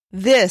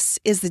This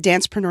is the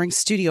Dancepreneuring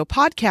Studio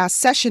podcast,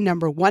 session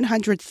number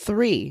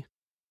 103.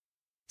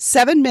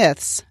 7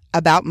 myths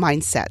about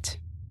mindset.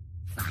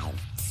 5,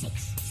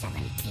 6,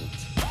 7, 8.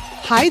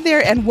 Hi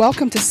there, and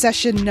welcome to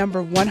session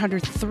number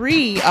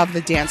 103 of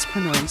the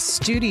Dancepreneuring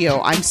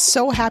Studio. I'm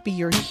so happy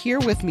you're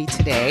here with me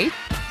today.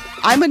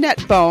 I'm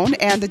Annette Bone,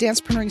 and the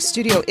Dancepreneuring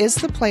Studio is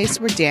the place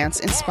where dance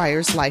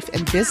inspires life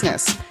and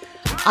business.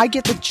 I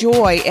get the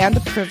joy and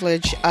the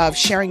privilege of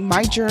sharing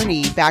my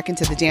journey back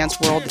into the dance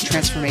world, the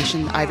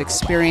transformation I've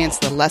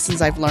experienced, the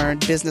lessons I've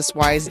learned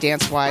business-wise,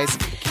 dance-wise,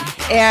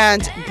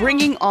 and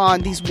bringing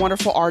on these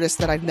wonderful artists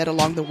that I've met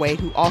along the way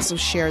who also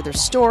share their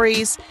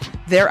stories,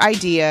 their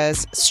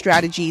ideas,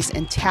 strategies,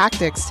 and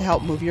tactics to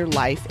help move your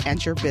life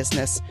and your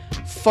business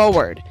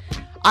forward.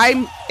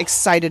 I'm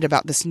excited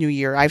about this new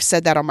year. I've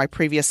said that on my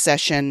previous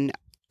session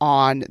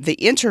on the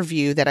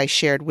interview that I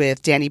shared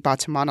with Danny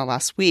Batamana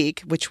last week,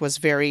 which was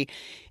very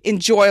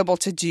enjoyable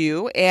to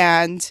do.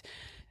 And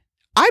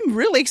I'm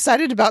really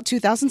excited about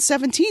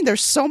 2017.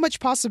 There's so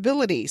much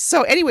possibility.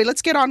 So anyway,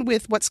 let's get on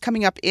with what's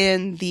coming up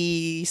in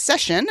the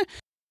session.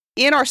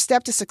 In our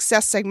Step to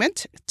Success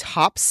segment,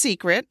 Top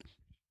Secret.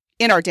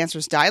 In our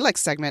Dancer's Dialect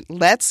segment,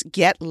 Let's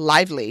Get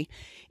Lively.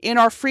 In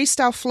our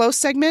Freestyle Flow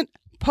segment,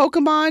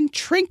 Pokemon,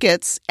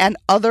 Trinkets, and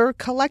Other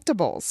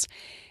Collectibles.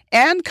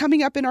 And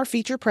coming up in our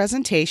feature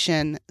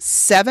presentation,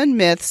 7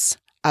 myths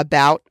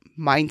about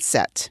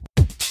mindset.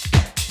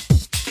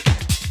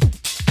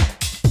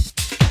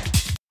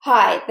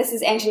 Hi, this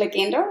is Angela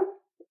Gendel,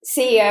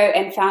 CEO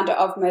and founder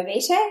of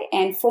Movite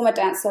and former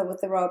dancer with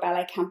the Royal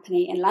Ballet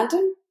Company in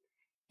London.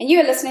 And you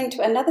are listening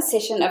to another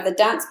session of the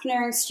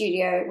Dancepreneuring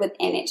Studio with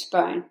Annette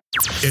Bone.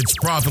 It's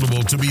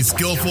profitable to be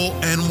skillful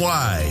and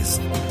wise.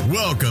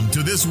 Welcome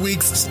to this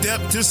week's Step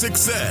to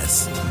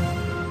Success.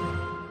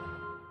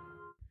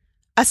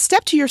 A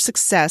step to your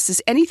success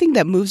is anything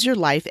that moves your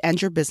life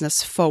and your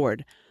business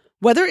forward.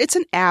 Whether it's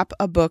an app,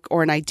 a book,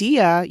 or an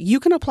idea, you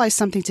can apply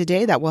something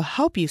today that will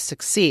help you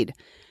succeed.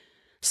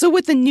 So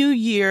with the new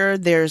year,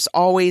 there's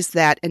always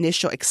that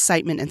initial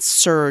excitement and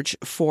surge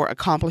for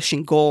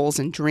accomplishing goals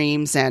and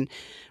dreams and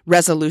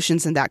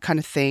resolutions and that kind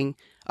of thing.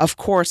 Of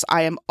course,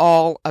 I am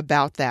all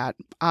about that.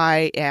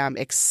 I am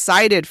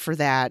excited for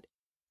that.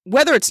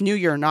 Whether it's new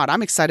year or not,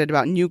 I'm excited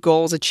about new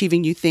goals,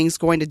 achieving new things,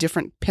 going to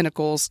different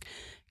pinnacles,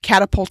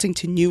 catapulting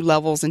to new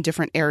levels in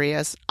different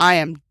areas. I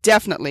am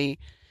definitely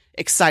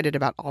excited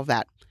about all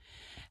that.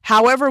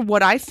 However,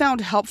 what I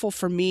found helpful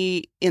for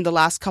me in the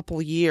last couple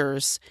of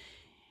years,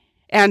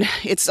 and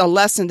it's a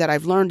lesson that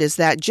I've learned, is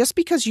that just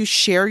because you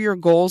share your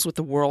goals with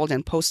the world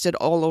and post it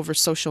all over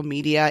social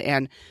media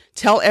and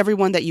tell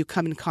everyone that you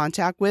come in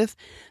contact with,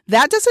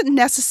 that doesn't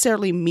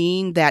necessarily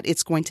mean that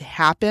it's going to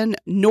happen,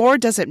 nor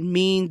does it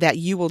mean that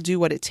you will do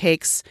what it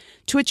takes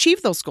to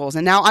achieve those goals.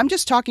 And now I'm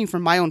just talking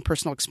from my own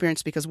personal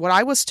experience, because what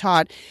I was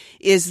taught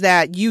is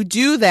that you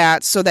do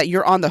that so that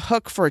you're on the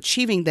hook for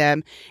achieving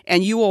them,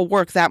 and you will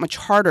work that much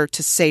harder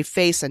to save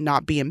face and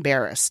not be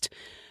embarrassed.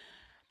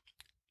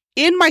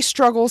 In my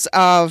struggles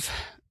of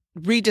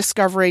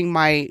rediscovering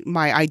my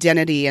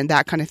identity and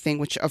that kind of thing,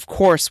 which of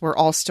course we're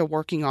all still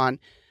working on,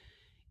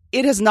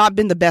 it has not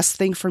been the best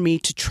thing for me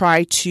to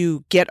try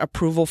to get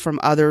approval from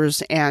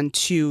others and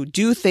to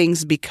do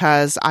things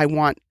because I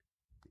want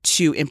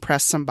to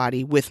impress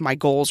somebody with my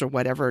goals or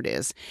whatever it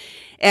is.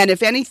 And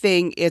if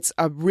anything, it's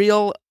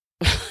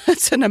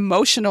it's an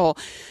emotional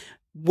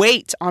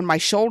weight on my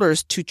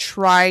shoulders to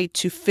try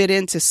to fit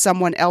into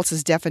someone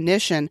else's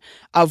definition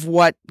of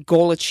what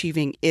goal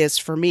achieving is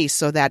for me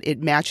so that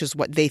it matches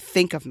what they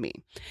think of me.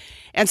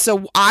 And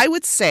so I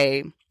would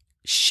say,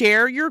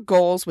 share your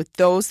goals with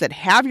those that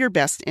have your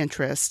best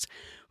interests,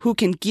 who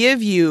can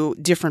give you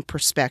different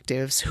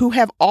perspectives, who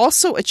have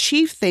also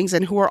achieved things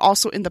and who are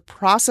also in the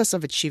process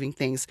of achieving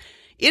things.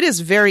 It is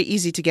very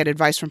easy to get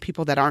advice from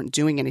people that aren't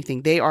doing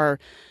anything. They are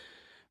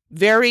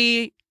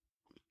very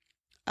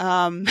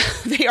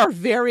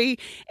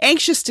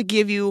anxious to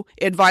give you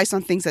advice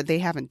on things that they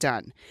haven't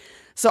done.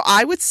 So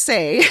I would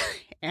say,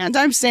 and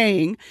I'm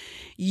saying,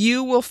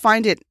 you will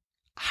find it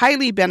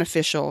highly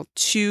beneficial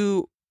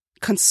to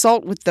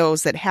consult with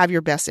those that have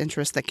your best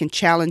interests, that can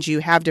challenge you,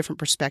 have different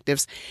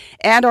perspectives,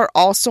 and are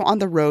also on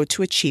the road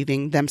to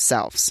achieving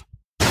themselves.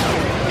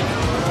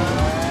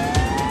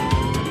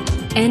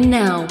 And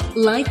now,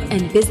 Life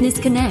and Business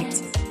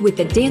Connect with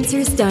the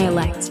Dancer's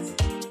Dialect.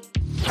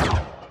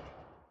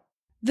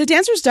 The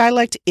Dancer's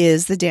Dialect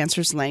is the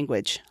dancer's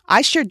language.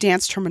 I share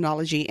dance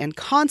terminology and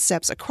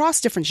concepts across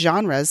different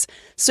genres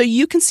so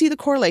you can see the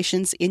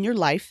correlations in your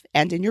life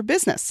and in your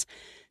business.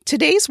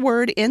 Today's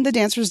word in the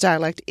Dancer's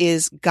Dialect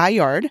is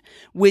gaillard,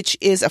 which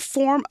is a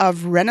form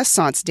of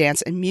Renaissance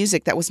dance and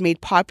music that was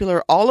made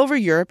popular all over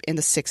Europe in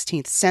the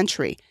 16th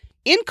century.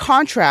 In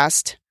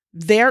contrast,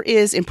 there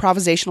is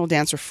improvisational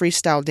dance or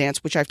freestyle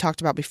dance, which I've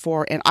talked about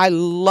before, and I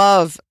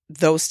love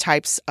those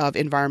types of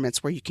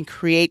environments where you can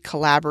create,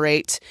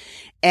 collaborate,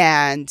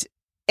 and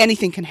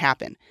anything can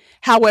happen.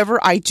 However,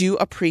 I do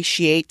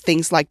appreciate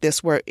things like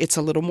this where it's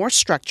a little more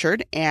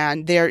structured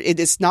and it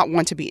is not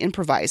one to be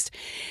improvised.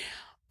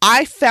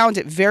 I found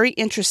it very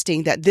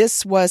interesting that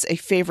this was a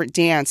favorite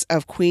dance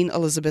of Queen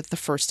Elizabeth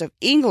I of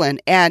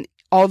England. And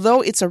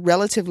although it's a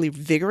relatively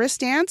vigorous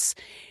dance,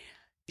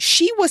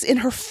 she was in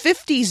her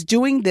 50s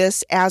doing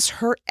this as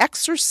her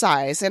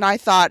exercise. And I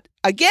thought,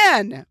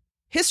 again,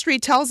 history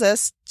tells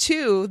us,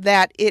 too,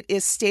 that it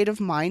is state of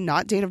mind,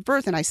 not date of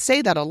birth. And I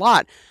say that a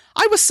lot.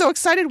 I was so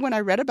excited when I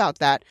read about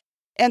that.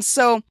 And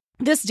so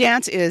this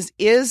dance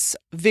is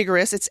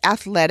vigorous. It's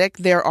athletic.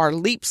 There are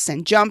leaps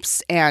and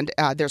jumps, and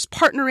there's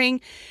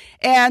partnering.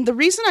 And the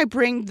reason I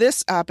bring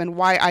this up and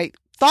why I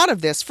thought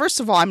of this, first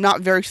of all, I'm not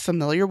very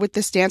familiar with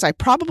this dance. I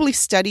probably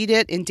studied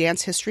it in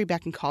dance history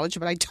back in college,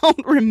 but I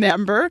don't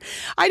remember.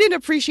 I didn't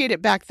appreciate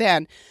it back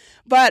then.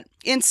 But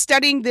in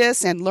studying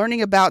this and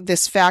learning about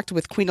this fact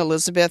with Queen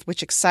Elizabeth,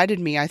 which excited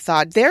me, I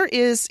thought there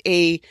is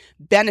a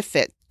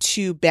benefit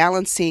to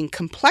balancing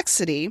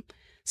complexity,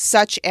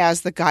 such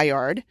as the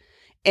Gaillard,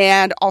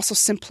 and also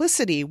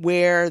simplicity,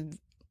 where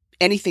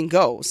anything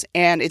goes.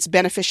 And it's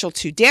beneficial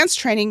to dance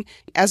training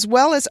as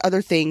well as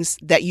other things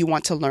that you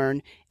want to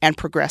learn and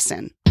progress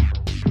in.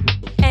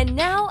 And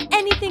now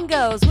anything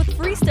goes with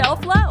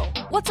Freestyle Flow.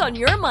 What's on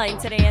your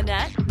mind today,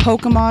 Annette?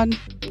 Pokemon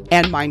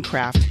and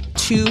Minecraft,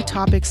 two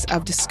topics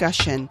of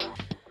discussion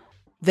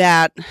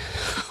that,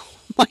 oh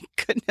my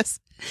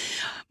goodness,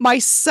 my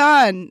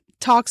son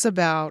talks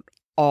about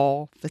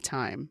all the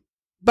time.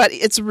 But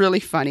it's really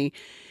funny.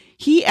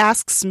 He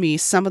asks me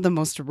some of the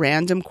most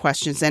random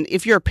questions. And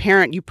if you're a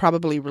parent, you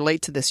probably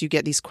relate to this. You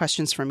get these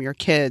questions from your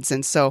kids.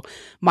 And so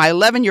my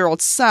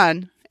 11-year-old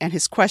son and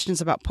his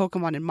questions about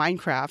Pokemon and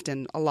Minecraft,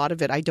 and a lot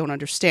of it I don't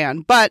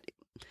understand. But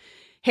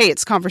hey,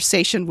 it's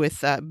conversation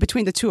with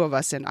between the two of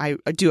us, and I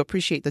do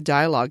appreciate the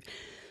dialogue.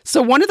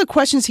 So one of the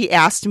questions he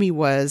asked me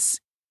was,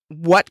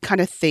 what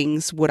kind of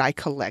things would I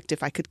collect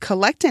if I could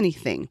collect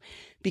anything?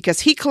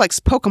 Because he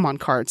collects Pokemon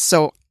cards.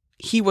 So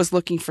he was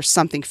looking for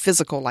something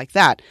physical like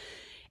that.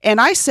 And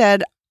I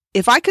said,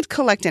 if I could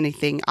collect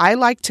anything, I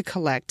like to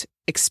collect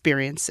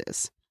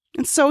experiences.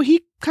 And so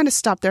he kind of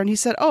stopped there and he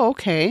said, oh,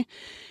 okay.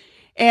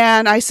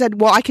 And I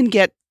said, well, I can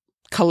get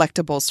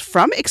collectibles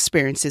from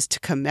experiences to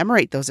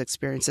commemorate those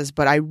experiences,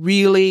 but I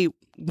really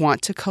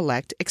want to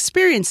collect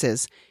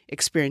experiences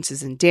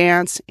in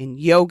dance, in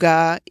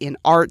yoga, in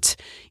art,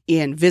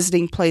 in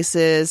visiting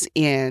places,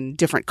 in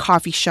different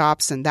coffee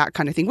shops and that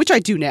kind of thing, which I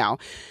do now.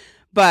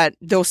 But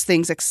those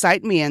things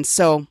excite me. And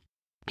so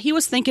he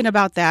was thinking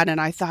about that, and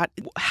I thought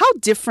how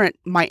different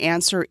my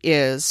answer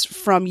is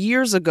from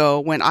years ago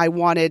when I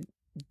wanted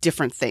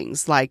different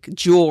things like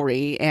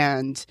jewelry.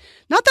 And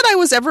not that I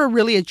was ever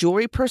really a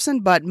jewelry person,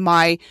 but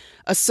my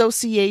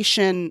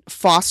association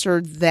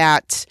fostered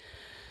that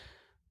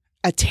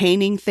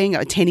attaining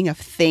of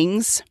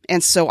things.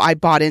 And so I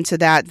bought into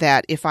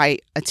that if I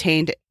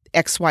attained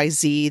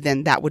XYZ,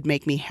 then that would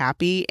make me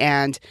happy.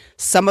 And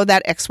some of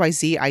that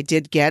XYZ I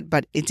did get,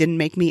 but it didn't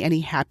make me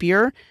any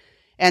happier.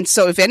 And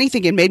so if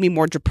anything, it made me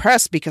more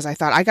depressed because I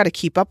thought, I got to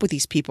keep up with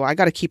these people. I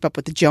got to keep up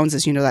with the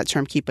Joneses. You know that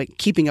term,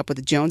 keeping up with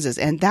the Joneses.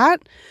 And that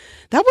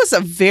was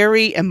a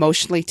very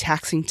emotionally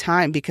taxing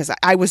time because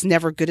I was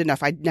never good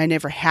enough. I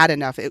never had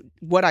enough.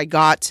 What I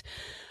got,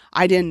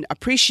 I didn't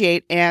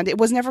appreciate, and it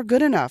was never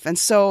good enough. And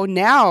so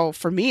now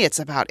for me, it's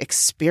about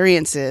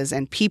experiences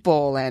and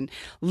people and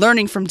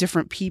learning from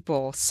different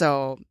people.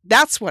 So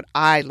that's what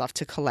I love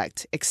to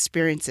collect,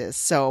 experiences.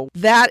 So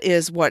that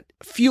is what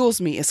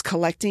fuels me, is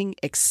collecting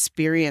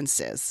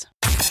experiences.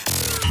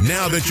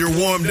 Now that you're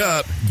warmed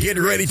up, get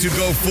ready to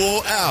go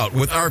full out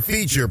with our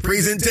feature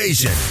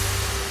presentation.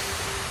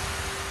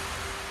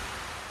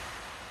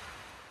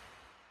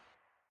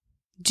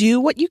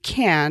 Do what you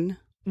can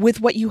with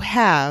what you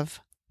have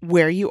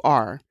where you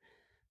are,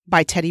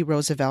 by Teddy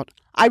Roosevelt.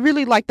 I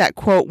really like that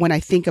quote when I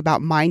think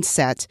about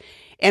mindset,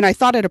 and I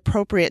thought it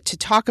appropriate to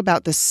talk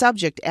about the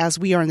subject as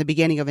we are in the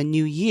beginning of a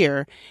new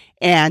year,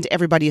 and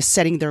everybody is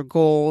setting their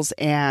goals,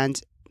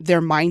 and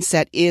their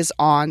mindset is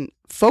on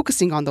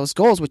focusing on those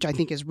goals, which I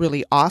think is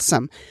really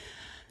awesome.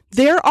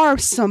 There are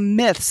some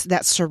myths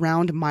that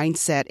surround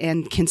mindset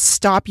and can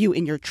stop you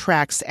in your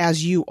tracks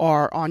as you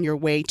are on your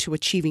way to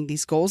achieving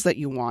these goals that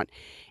you want.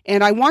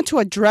 And I want to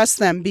address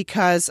them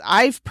because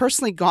I've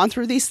personally gone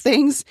through these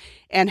things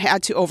and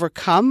had to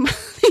overcome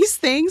these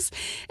things.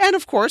 And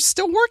of course,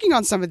 still working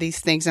on some of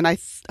these things. And I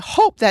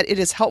hope that it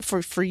is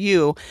helpful for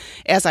you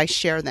as I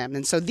share them.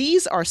 And so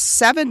these are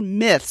 7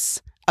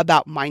 myths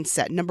about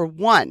mindset.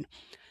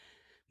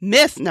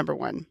 Myth number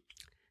one,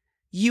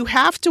 you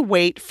have to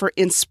wait for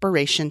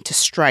inspiration to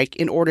strike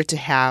in order to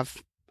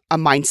have a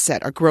mindset,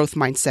 a growth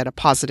mindset, a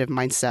positive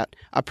mindset,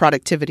 a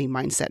productivity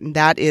mindset. And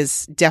that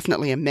is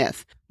definitely a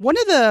myth. One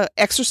of the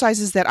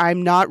exercises that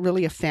I'm not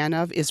really a fan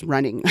of is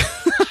running.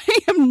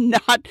 I'm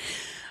not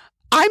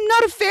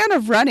a fan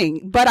of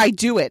running, but I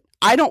do it.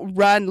 I don't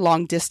run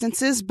long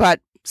distances, but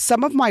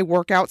some of my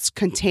workouts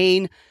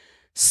contain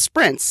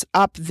sprints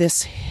up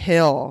this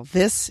hill.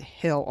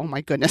 Oh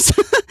my goodness.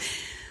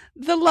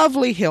 The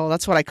lovely hill,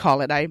 that's what I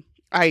call it.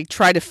 I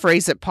try to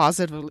phrase it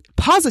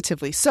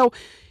positively. So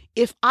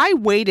if I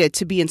waited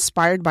to be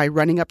inspired by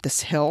running up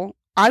this hill,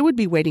 I would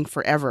be waiting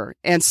forever.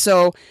 And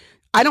so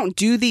I don't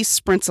do these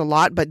sprints a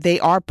lot, but they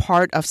are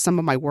part of some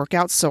of my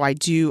workouts. So I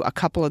do a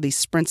couple of these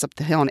sprints up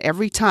the hill, and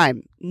every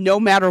time, no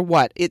matter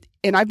what,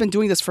 and I've been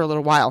doing this for a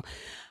little while,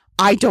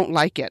 I don't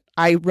like it.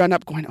 I run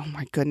up going, oh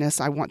my goodness,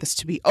 I want this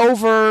to be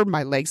over.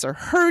 My legs are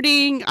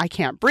hurting. I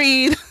can't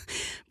breathe.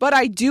 But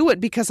I do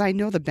it because I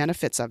know the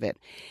benefits of it.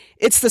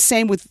 It's the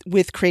same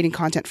with creating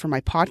content for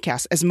my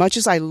podcast. As much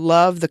as I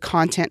love the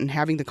content and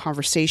having the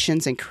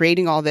conversations and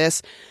creating all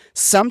this,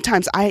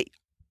 sometimes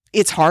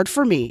it's hard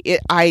for me.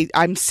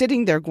 I'm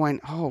sitting there going,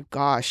 oh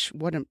gosh,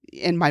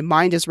 and my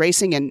mind is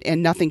racing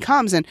and nothing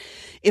comes. And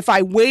if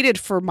I waited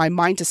for my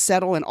mind to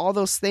settle and all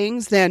those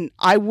things, then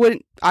I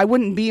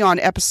wouldn't be on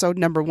episode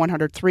number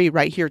 103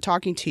 right here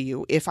talking to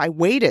you if I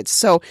waited.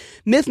 So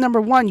myth number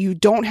 1, you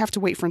don't have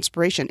to wait for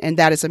inspiration. And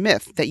that is a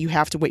myth, that you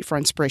have to wait for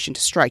inspiration to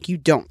strike. You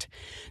don't.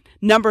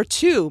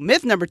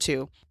 Myth number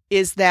 2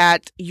 is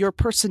that your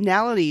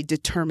personality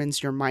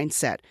determines your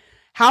mindset.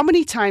 How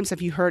many times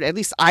have you heard, at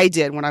least I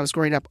did when I was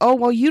growing up, oh,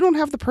 well, you don't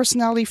have the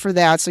personality for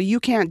that, so you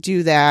can't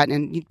do that,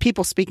 and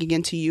people speaking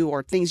into you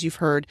or things you've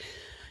heard,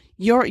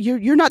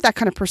 you're not that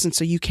kind of person,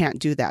 so you can't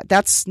do that.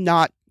 That's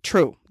not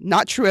true.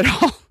 Not true at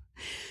all.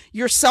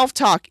 Your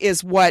self-talk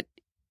is what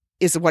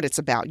it's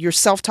about. Your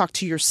self-talk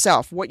to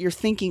yourself, what you're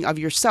thinking of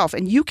yourself,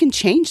 and you can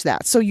change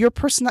that. So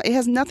it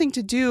has nothing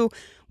to do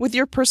with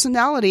your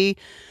personality,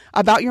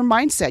 about your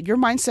mindset. Your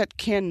mindset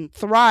can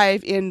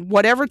thrive in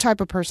whatever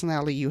type of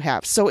personality you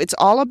have. So it's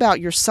all about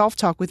your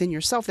self-talk within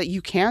yourself, that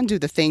you can do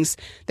the things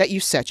that you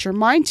set your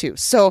mind to.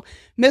 So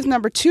myth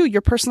number 2,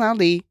 your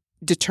personality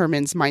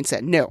determines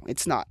mindset. No,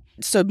 it's not.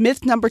 So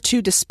myth number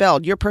 2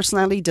 dispelled. Your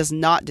personality does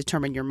not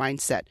determine your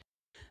mindset.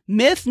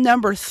 Myth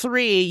number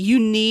 3, you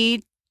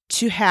need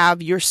to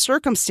have your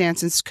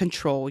circumstances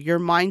control your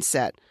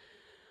mindset.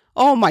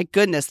 Oh my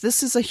goodness,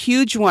 this is a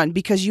huge one,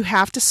 because you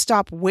have to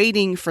stop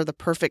waiting for the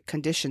perfect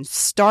conditions.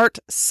 Start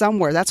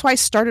somewhere. That's why I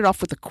started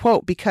off with a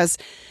quote, because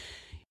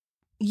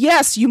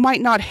yes, you might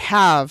not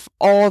have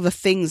all the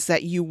things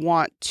that you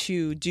want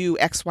to do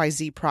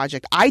XYZ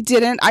project. I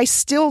didn't. I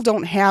still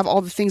don't have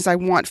all the things I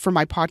want for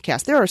my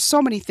podcast. There are so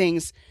many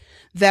things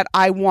that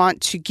I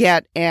want to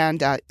get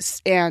and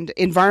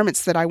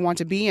environments that I want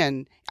to be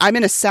in. I'm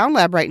in a sound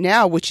lab right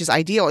now, which is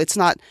ideal. It's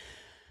not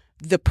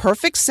the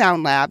perfect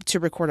sound lab to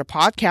record a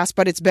podcast,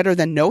 but it's better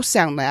than no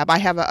sound lab. I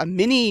have a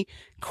mini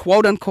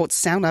quote unquote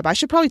sound lab. I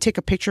should probably take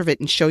a picture of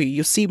it and show you.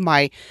 You'll see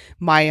my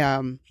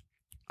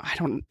I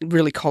don't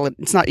really call it,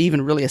 it's not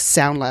even really a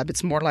sound lab.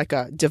 It's more like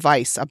a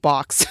device, a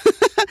box.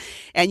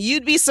 And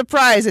you'd be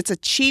surprised. It's a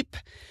cheap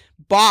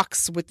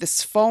box with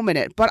this foam in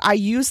it, but I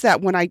use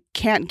that when I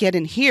can't get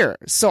in here.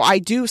 So I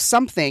do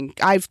something.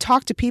 I've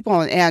talked to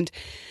people and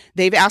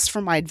they've asked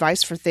for my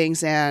advice for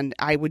things, and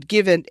I would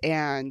give it,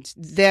 and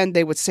then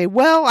they would say,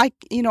 well,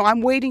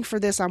 I'm waiting for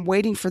this, I'm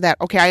waiting for that.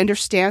 Okay, I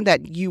understand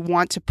that you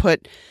want to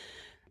put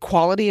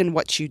quality in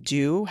what you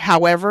do.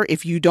 However,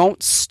 if you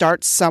don't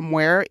start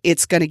somewhere,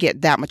 it's going to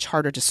get that much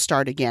harder to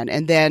start again.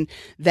 And then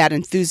that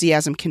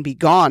enthusiasm can be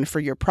gone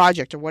for your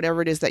project or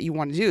whatever it is that you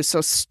want to do.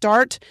 So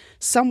start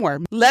somewhere.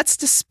 Let's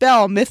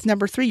dispel myth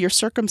number 3. Your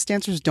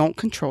circumstances don't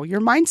control your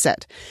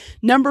mindset.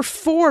 Number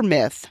 4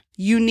 myth,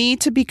 you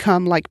need to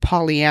become like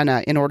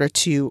Pollyanna in order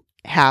to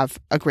have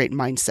a great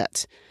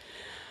mindset.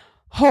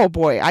 Oh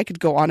boy, I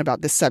could go on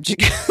about this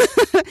subject.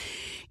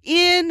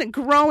 In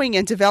growing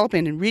and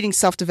developing and reading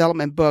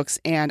self-development books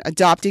and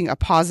adopting a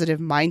positive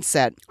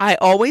mindset, I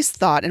always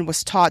thought and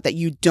was taught that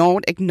you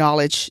don't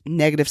acknowledge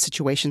negative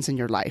situations in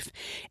your life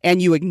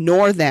and you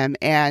ignore them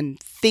and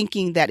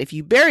thinking that if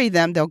you bury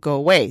them, they'll go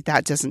away.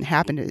 That doesn't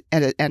happen.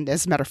 And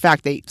as a matter of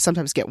fact, they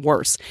sometimes get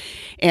worse.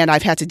 And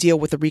I've had to deal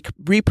with the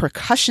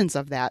repercussions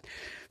of that.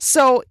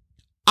 So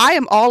I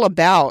am all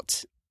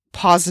about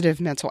positive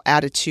mental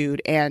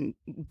attitude and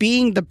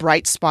being the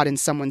bright spot in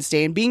someone's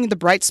day and being the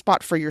bright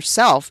spot for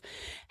yourself.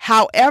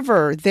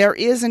 However, there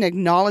is an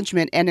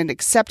acknowledgement and an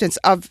acceptance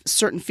of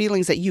certain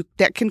feelings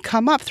that can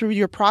come up through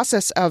your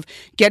process of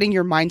getting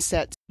your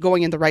mindset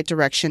going in the right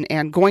direction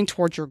and going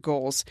towards your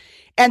goals.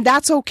 And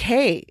that's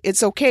okay.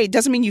 It's okay. It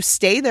doesn't mean you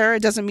stay there.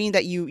 It doesn't mean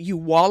that you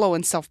wallow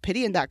in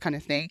self-pity and that kind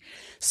of thing.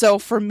 So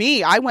for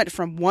me, I went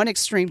from one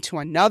extreme to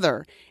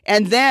another.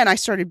 And then I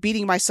started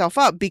beating myself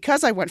up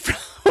because I went from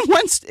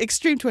one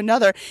extreme to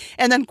another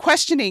and then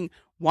questioning,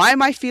 why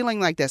am I feeling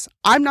like this?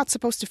 I'm not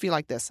supposed to feel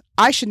like this.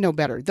 I should know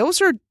better.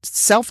 Those are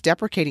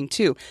self-deprecating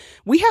too.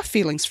 We have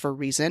feelings for a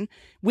reason.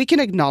 We can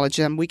acknowledge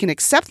them. We can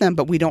accept them,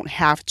 but we don't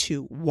have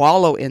to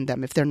wallow in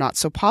them if they're not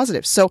so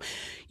positive. So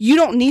you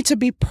don't need to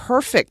be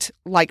perfect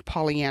like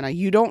Pollyanna.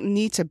 You don't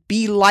need to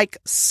be like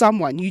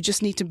someone. You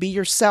just need to be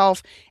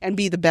yourself and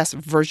be the best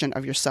version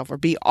of yourself, or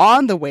be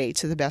on the way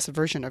to the best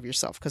version of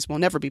yourself, because we'll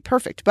never be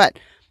perfect, but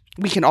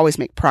we can always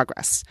make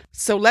progress.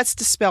 So let's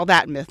dispel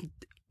that myth.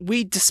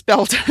 We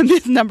dispelled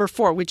myth number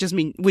 4, which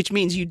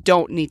means you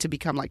don't need to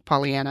become like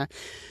Pollyanna.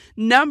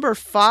 Number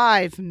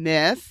 5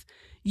 myth,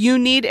 you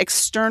need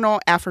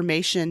external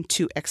affirmation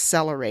to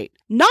accelerate.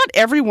 Not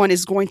everyone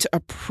is going to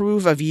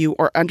approve of you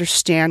or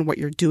understand what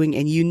you're doing,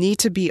 and you need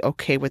to be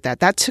okay with that.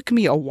 That took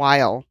me a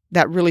while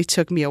that really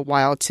took me a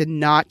while to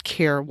not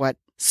care what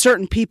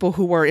certain people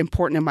who were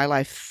important in my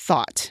life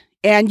thought.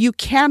 And you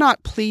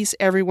cannot please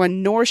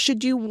everyone, nor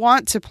should you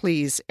want to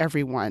please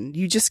everyone.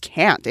 You just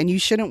can't, and you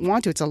shouldn't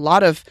want to. It's a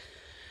lot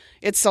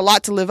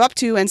to live up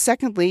to. And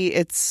secondly,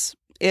 it's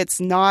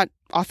not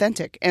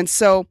authentic. And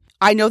so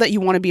I know that you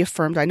want to be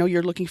affirmed. I know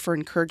you're looking for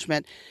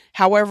encouragement.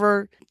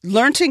 However,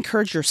 learn to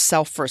encourage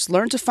yourself first.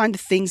 Learn to find the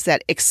things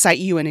that excite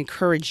you and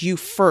encourage you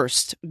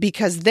first,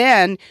 because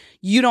then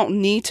you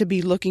don't need to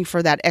be looking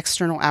for that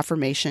external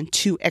affirmation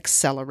to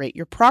accelerate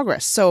your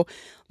progress. So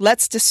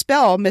let's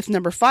dispel myth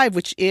number 5,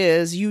 which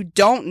is you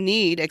don't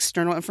need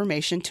external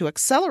information to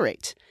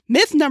accelerate.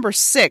 Myth number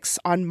 6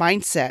 on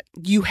mindset,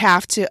 you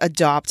have to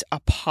adopt a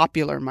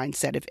popular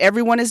mindset. If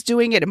everyone is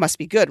doing it, it must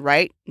be good,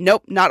 right?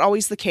 Nope, not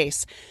always the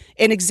case.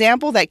 An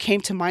example that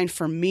came to mind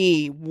for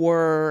me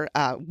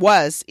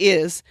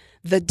is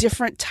the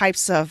different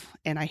types of,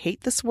 and I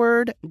hate this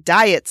word,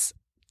 diets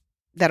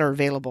that are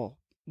available.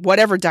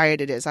 Whatever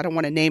diet it is, I don't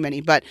want to name any,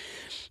 but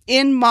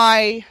in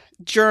my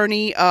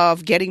journey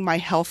of getting my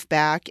health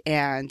back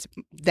and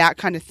that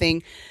kind of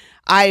thing,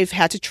 I've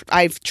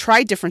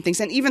tried different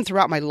things, and even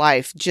throughout my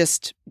life,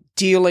 just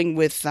dealing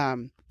with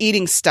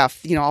eating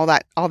stuff, all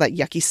that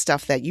yucky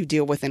stuff that you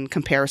deal with in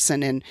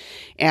comparison,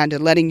 and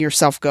letting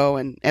yourself go,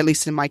 and at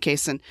least in my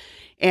case,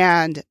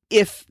 and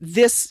if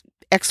this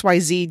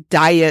XYZ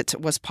diet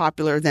was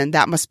popular, then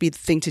that must be the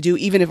thing to do,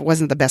 even if it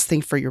wasn't the best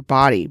thing for your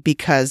body,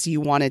 because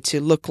you wanted to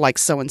look like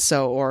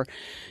so-and-so, or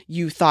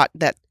you thought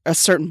that a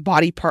certain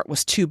body part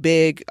was too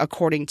big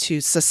according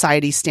to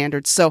society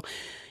standards. So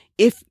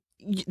if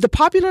the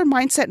popular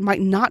mindset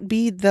might not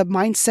be the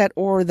mindset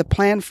or the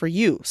plan for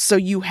you. So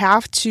you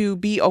have to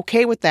be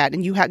okay with that.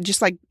 And you have,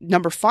 just like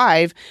number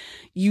 5,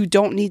 you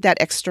don't need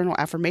that external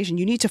affirmation.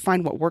 You need to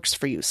find what works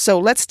for you. So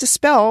let's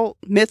dispel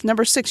myth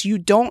number 6. You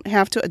don't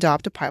have to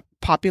adopt a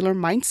popular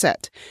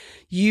mindset.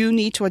 You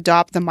need to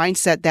adopt the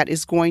mindset that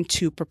is going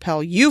to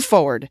propel you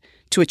forward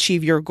to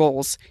achieve your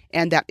goals,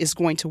 and that is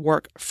going to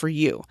work for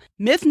you.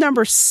 Myth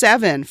number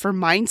 7 for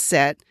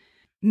mindset.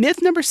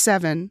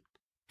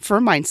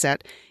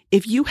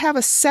 If you have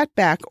a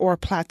setback or a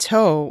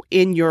plateau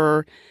in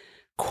your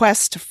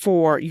quest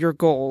for your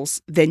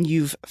goals, then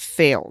you've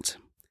failed.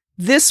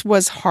 This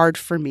was hard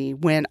for me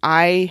when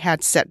I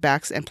had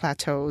setbacks and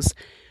plateaus.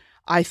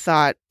 I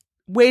thought,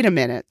 wait a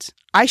minute,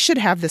 I should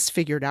have this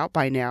figured out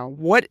by now.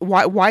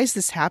 Why is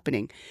this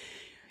happening?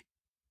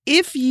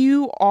 If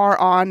you are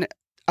on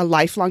a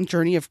lifelong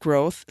journey of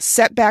growth,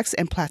 setbacks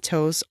and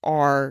plateaus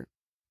are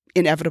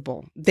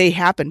inevitable. They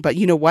happen, but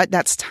you know what?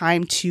 That's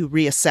time to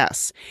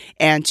reassess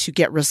and to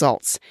get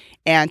results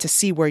and to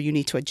see where you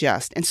need to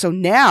adjust. And so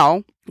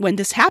now when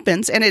this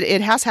happens, and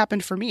it has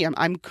happened for me,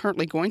 I'm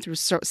currently going through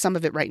some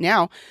of it right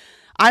now,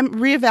 I'm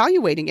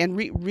reevaluating and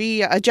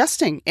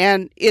readjusting.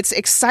 And it's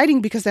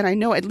exciting because then I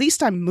know at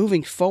least I'm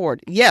moving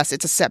forward. Yes,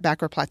 it's a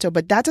setback or plateau,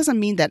 but that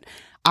doesn't mean that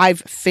I've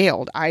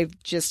failed. I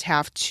just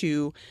have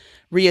to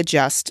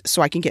readjust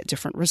so I can get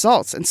different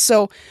results. And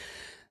so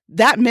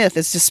that myth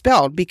is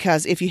dispelled,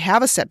 because if you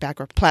have a setback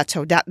or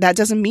plateau, that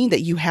doesn't mean that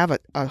you have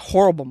a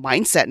horrible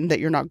mindset and that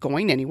you're not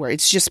going anywhere.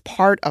 It's just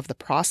part of the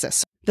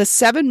process. The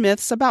 7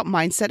 myths about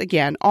mindset,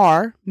 again,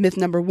 are myth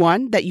number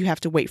 1, that you have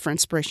to wait for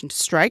inspiration to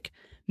strike.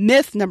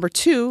 Myth number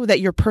 2, that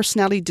your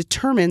personality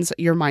determines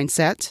your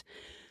mindset.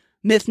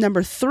 Myth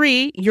number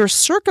 3, your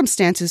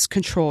circumstances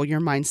control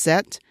your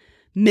mindset.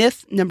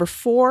 Myth number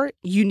 4,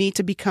 you need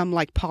to become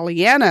like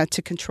Pollyanna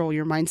to control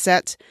your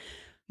mindset.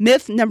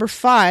 Myth number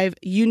 5,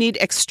 you need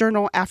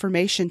external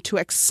affirmation to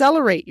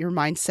accelerate your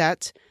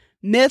mindset.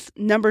 Myth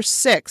number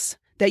 6,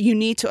 that you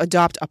need to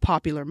adopt a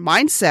popular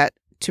mindset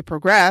to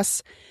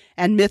progress.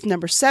 And myth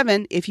number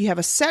 7, if you have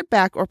a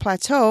setback or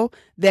plateau,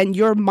 then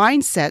your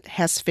mindset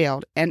has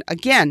failed. And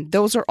again,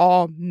 those are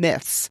all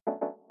myths.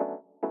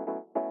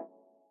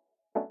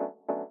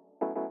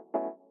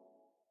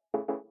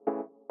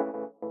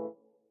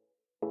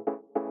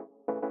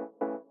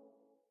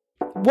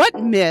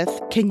 What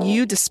myth can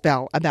you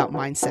dispel about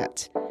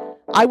mindset?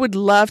 I would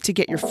love to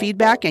get your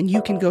feedback, and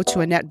you can go to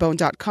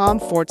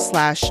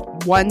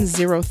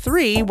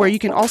AnnetteBone.com/103, where you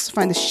can also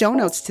find the show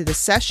notes to this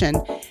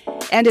session.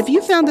 And if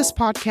you found this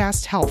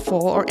podcast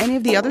helpful, or any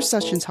of the other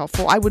sessions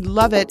helpful, I would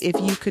love it if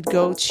you could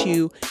go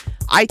to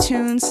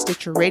iTunes,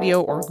 Stitcher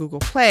Radio, or Google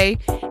Play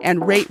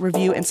and rate,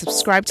 review, and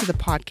subscribe to the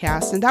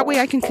podcast. And that way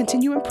I can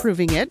continue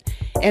improving it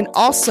and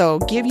also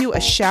give you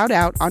a shout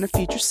out on a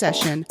future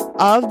session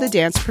of the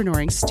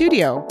Dancepreneuring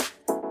Studio.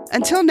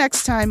 Until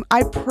next time,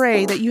 I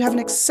pray that you have an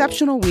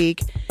exceptional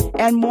week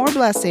and more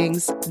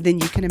blessings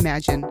than you can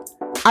imagine.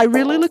 I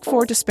really look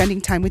forward to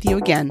spending time with you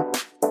again.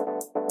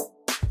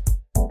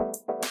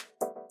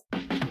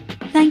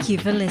 Thank you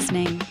for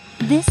listening.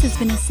 This has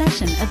been a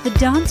session of the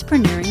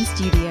Dancepreneuring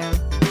Studio.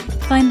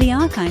 Find the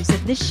archives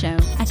of this show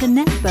at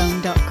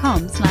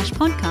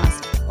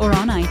AnnetteBone.com/podcast or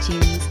on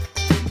iTunes.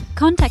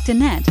 Contact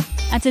Annette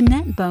at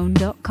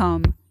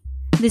AnnetteBone.com.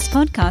 This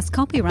podcast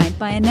copyright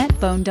by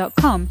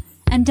AnnetteBone.com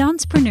and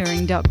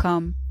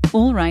Dancepreneuring.com.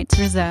 All rights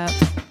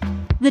reserved.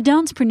 The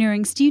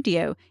Dancepreneuring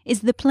Studio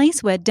is the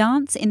place where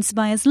dance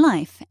inspires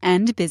life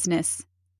and business.